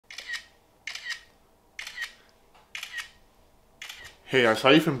Hey, I saw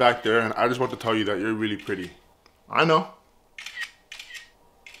you from back there, and I just want to tell you that you're really pretty. I know.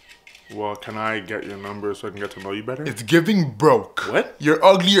 Well, can I get your number so I can get to know you better? It's giving broke. What? You're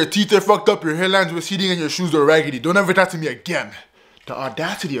ugly, your teeth are fucked up, your hairline's receding, and your shoes are raggedy. Don't ever talk to me again. The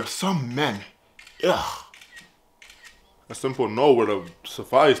audacity of some men. Ugh. A simple no would have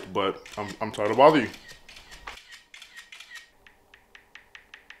sufficed, but I'm sorry to bother you.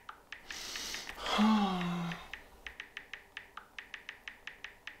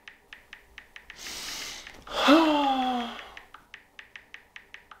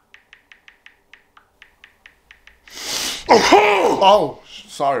 Oh,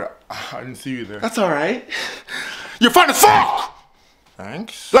 sorry. I didn't see you there. That's alright. You're fine as fuck!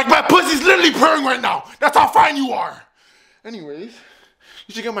 Thanks. Like my pussy's literally purring right now. That's how fine you are. Anyways,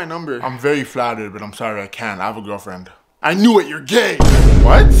 you should get my number. I'm very flattered, but I'm sorry I can't. I have a girlfriend. I knew it. You're gay.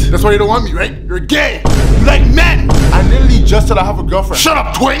 What? That's why you don't want me, right? You're gay. You like men. I literally just said I have a girlfriend. Shut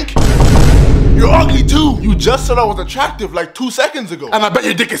up, twink. You're ugly too. You just said I was attractive like 2 seconds ago. And I bet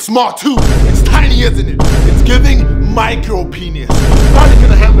your dick is small too. It's tiny, isn't it? It's giving micro penis. Probably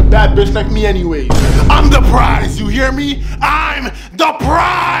gonna handle a bad bitch like me anyways. I'm the prize. You hear me? I'm the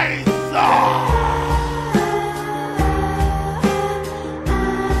prize. Oh.